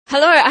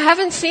Hello, I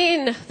haven't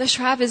seen the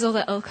Schwabes or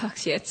the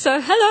Elcocks yet,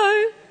 so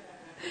hello.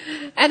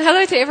 And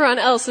hello to everyone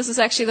else. This is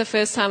actually the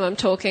first time I'm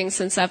talking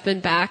since I've been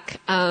back.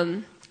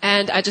 And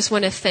I just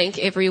want to thank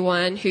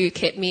everyone who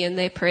kept me in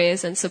their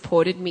prayers and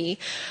supported me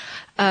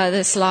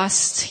this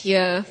last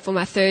year for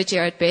my third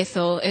year at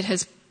Bethel. It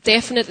has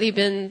definitely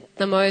been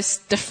the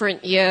most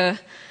different year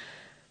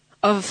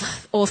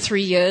of all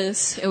 3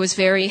 years. It was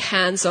very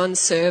hands-on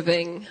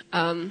serving,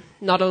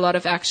 not a lot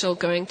of actual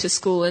going to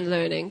school and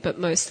learning, but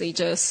mostly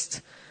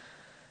just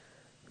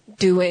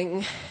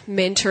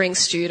mentoring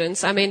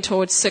students. I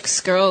mentored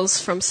 6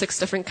 girls from 6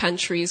 different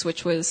countries,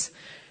 which was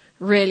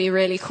really,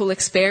 really cool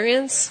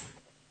experience.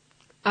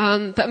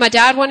 But my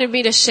dad wanted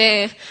me to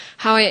share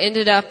how I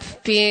ended up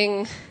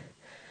that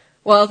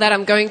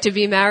I'm going to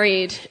be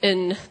married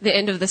in the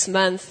end of this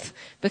month,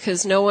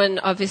 because no one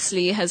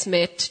obviously has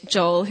met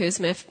Joel, who's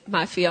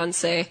my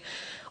fiance,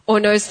 or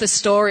knows the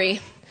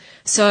story.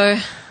 So,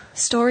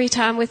 story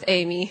time with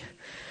Amy.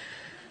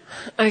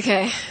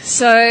 Okay,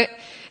 so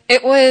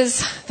it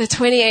was the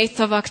 28th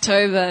of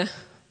October,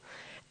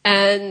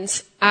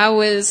 and I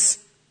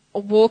was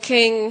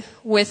walking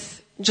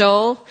with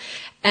Joel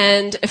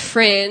and a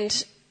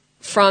friend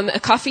from a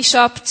coffee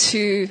shop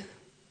to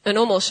a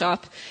normal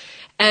shop,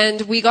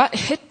 and we got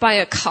hit by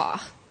a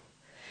car.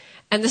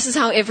 And this is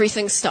how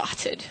everything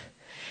started.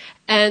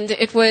 And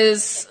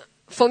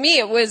for me,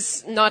 it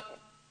was not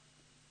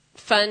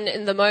fun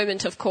in the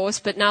moment, of course,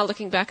 but now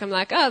looking back, I'm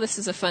like, oh, this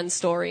is a fun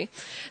story.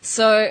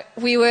 So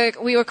we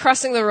were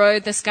crossing the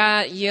road. This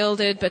guy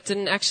yielded but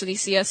didn't actually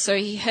see us, so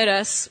he hit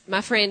us.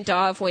 My friend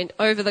Dav went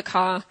over the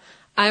car.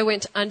 I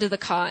went under the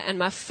car, and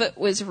my foot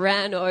was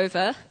ran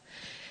over.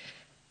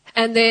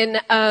 And then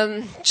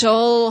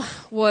Joel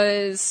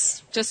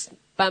was just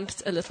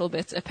bumped a little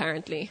bit,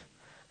 apparently.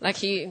 I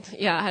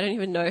don't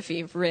even know if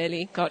he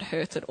really got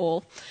hurt at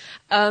all.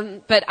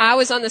 But I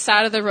was on the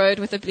side of the road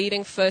with a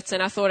bleeding foot,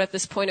 and I thought at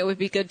this point it would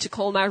be good to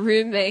call my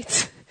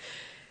roommate,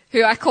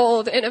 who I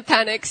called in a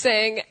panic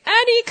saying,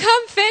 Annie,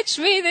 come fetch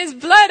me, there's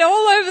blood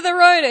all over the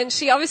road. And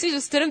she obviously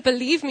just didn't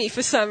believe me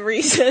for some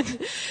reason.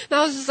 And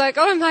I was just like,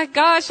 oh my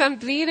gosh, I'm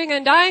bleeding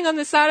and dying on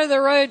the side of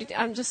the road.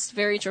 I'm just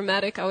very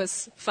dramatic. I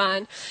was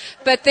fine.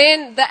 But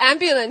then the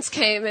ambulance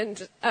came,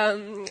 and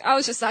I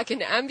was just like,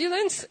 an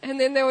ambulance? And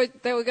then they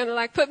were going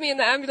to put me in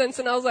the ambulance,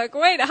 and I was like,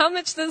 wait, how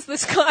much does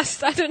this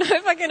cost? I don't know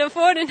if I can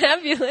afford an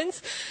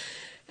ambulance.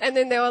 And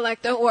then they were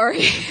like, don't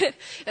worry.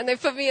 And they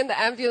put me in the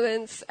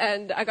ambulance,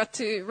 and I got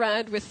to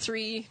ride with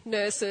 3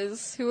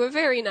 nurses who were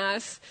very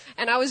nice.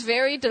 And I was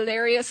very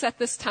delirious at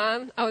this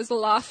time. I was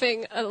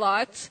laughing a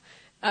lot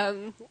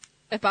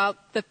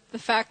about the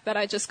fact that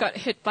I just got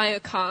hit by a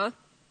car.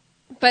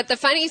 But the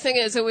funny thing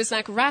is, it was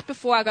right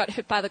before I got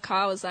hit by the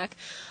car, I was like,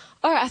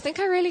 oh, I think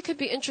I really could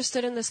be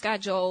interested in this guy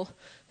Joel.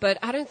 But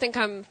I don't think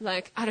I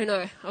don't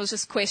know. I was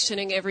just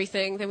questioning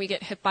everything. Then we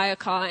get hit by a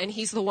car, and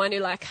he's the one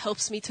who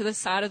helps me to the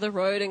side of the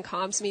road and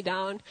calms me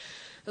down.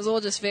 It was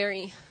all just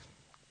very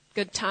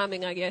good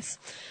timing, I guess.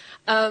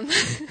 In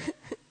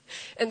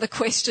the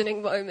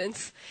questioning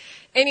moments.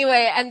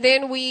 Anyway, and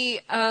then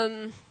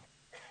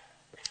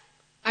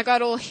I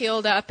got all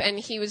healed up, and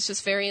he was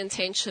just very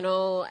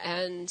intentional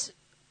and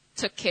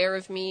took care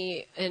of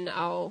me in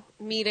our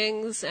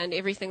meetings and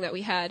everything that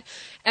we had.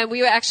 And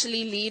we were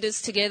actually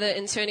leaders together,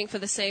 interning for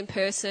the same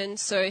person.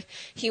 So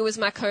he was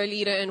my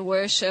co-leader in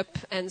worship,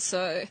 and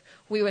so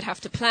we would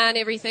have to plan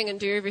everything and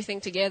do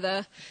everything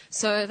together.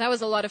 So that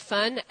was a lot of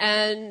fun.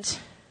 And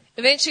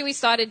eventually we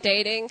started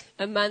dating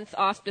a month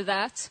after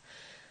that.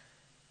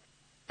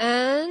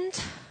 And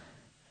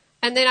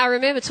then I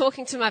remember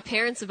talking to my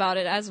parents about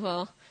it as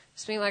well.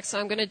 Just being like, so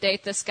I'm going to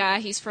date this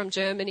guy. He's from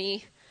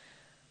Germany.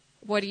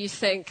 What do you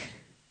think?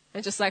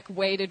 And just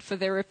waited for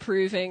their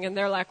approving, and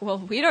they're like, well,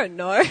 we don't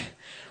know.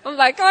 I'm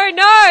like, oh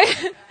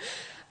no,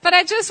 but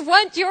I just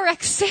want your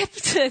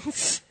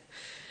acceptance.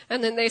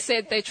 And then they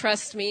said they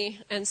trust me,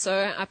 and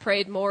so I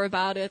prayed more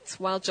about it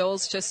while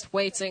Joel's just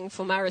waiting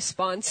for my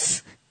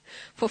response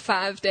for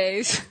 5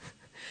 days.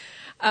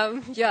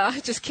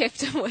 I just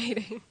kept him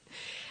waiting.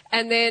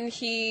 And then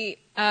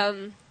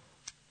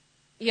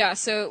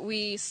so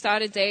we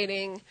started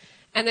dating.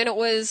 And then it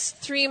was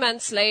 3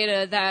 months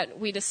later that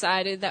we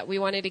decided that we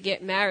wanted to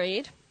get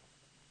married,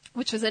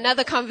 which was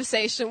another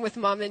conversation with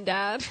Mom and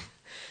Dad.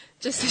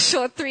 Just a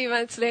short 3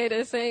 months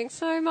later saying,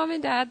 so Mom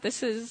and Dad,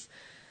 this is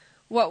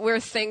what we're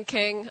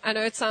thinking. I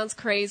know it sounds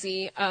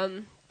crazy.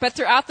 But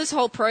throughout this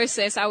whole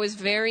process, I was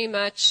very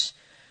much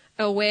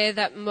aware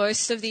that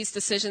most of these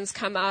decisions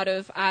come out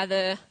of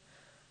either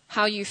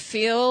how you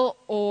feel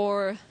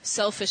or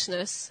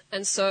selfishness.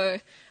 And so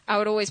I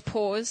would always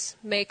pause,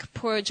 make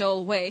poor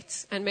Joel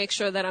wait, and make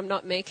sure that I'm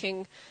not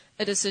making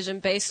a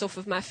decision based off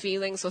of my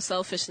feelings or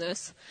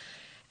selfishness.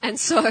 And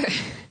so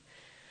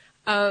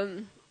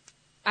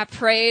I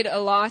prayed a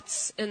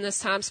lot in this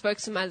time, spoke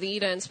to my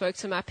leader and spoke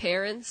to my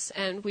parents,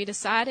 and we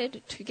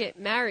decided to get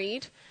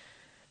married.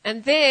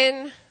 And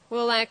then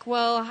we're like,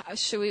 well,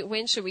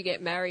 when should we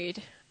get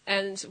married?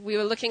 And we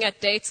were looking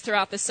at dates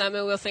throughout the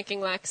summer. We were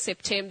thinking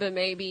September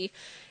maybe.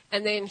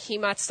 and then he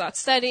might start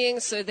studying.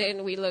 So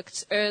then we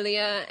looked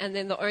earlier, and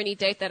then the only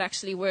date that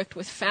actually worked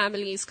with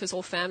families, because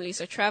all families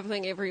are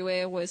traveling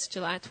everywhere, was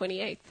July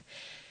 28th.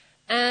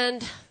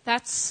 And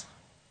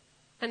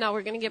now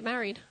we're going to get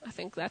married. I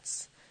think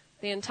that's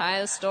the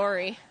entire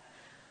story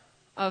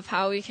of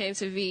how we came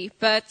to be.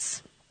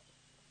 But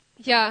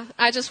yeah,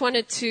 I just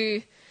wanted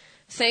to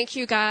thank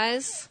you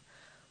guys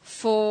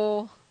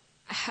for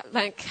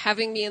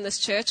having me in this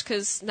church,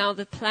 because now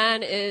the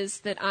plan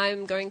is that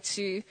I'm going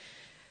to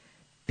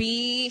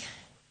be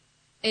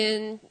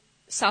in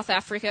South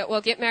Africa, well,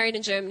 get married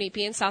in Germany,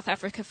 be in South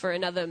Africa for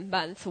another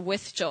month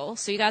with Joel.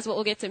 So you guys will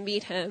all get to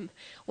meet him.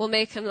 We'll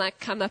make him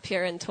come up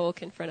here and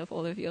talk in front of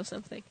all of you or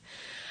something.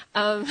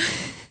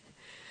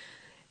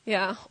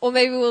 Yeah, or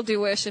maybe we'll do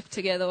worship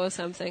together or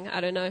something.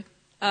 I don't know.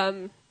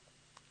 And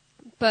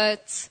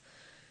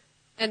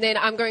then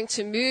I'm going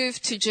to move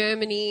to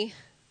Germany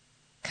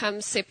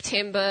come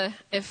September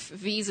if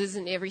visas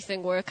and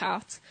everything work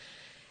out.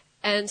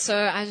 And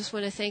so I just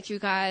want to thank you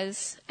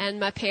guys and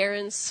my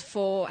parents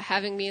for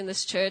having me in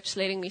this church,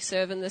 letting me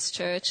serve in this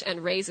church,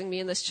 and raising me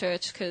in this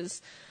church,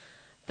 because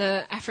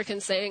the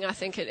African saying, I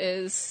think it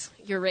is,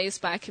 you're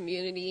raised by a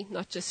community,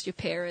 not just your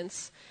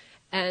parents.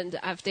 And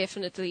I've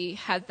definitely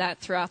had that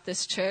throughout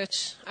this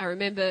church. I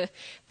remember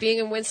being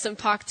in Winston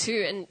Park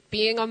too and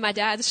being on my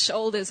dad's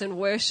shoulders in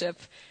worship.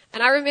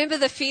 And I remember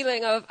the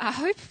feeling of, I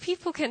hope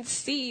people can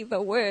see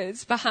the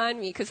words behind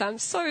me because I'm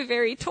so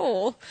very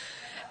tall.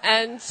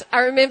 And I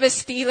remember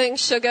stealing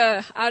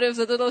sugar out of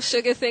the little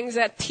sugar things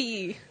at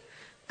tea,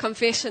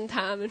 confession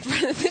time in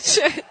front of the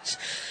church.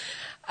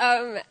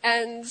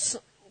 And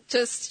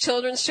just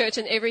children's church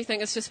and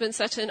everything. It's just been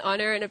such an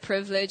honor and a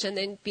privilege. And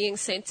then being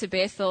sent to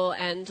Bethel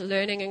and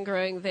learning and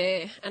growing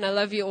there. And I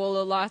love you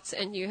all a lot,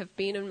 and you have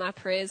been in my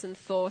prayers and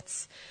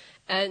thoughts.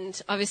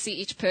 And obviously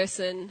each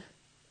person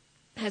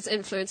has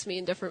influenced me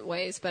in different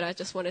ways, but I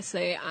just want to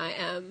say I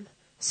am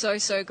so,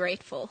 so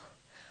grateful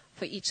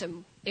for each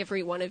and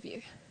every one of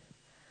you.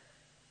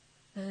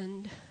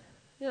 And,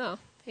 yeah,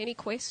 any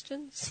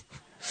questions?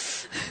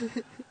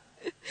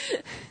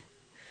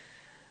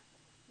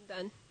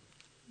 Done.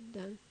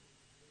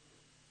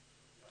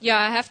 Yeah,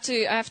 I have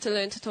to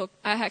learn to talk.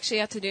 I actually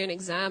had to do an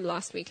exam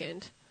last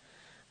weekend.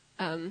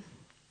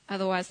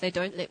 Otherwise they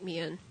don't let me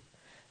in.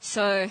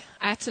 So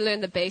I had to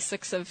learn the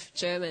basics of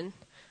German.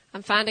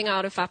 I'm finding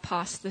out if I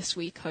pass this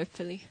week,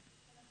 hopefully.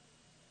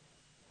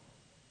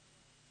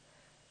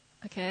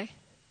 Okay.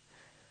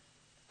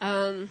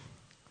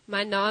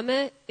 Mein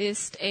Name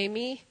ist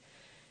Amy.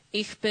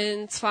 Ich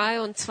bin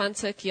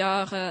 22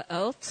 Jahre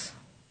alt.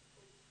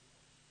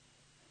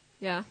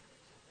 Ja.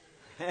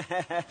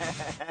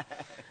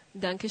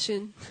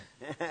 Dankeschön.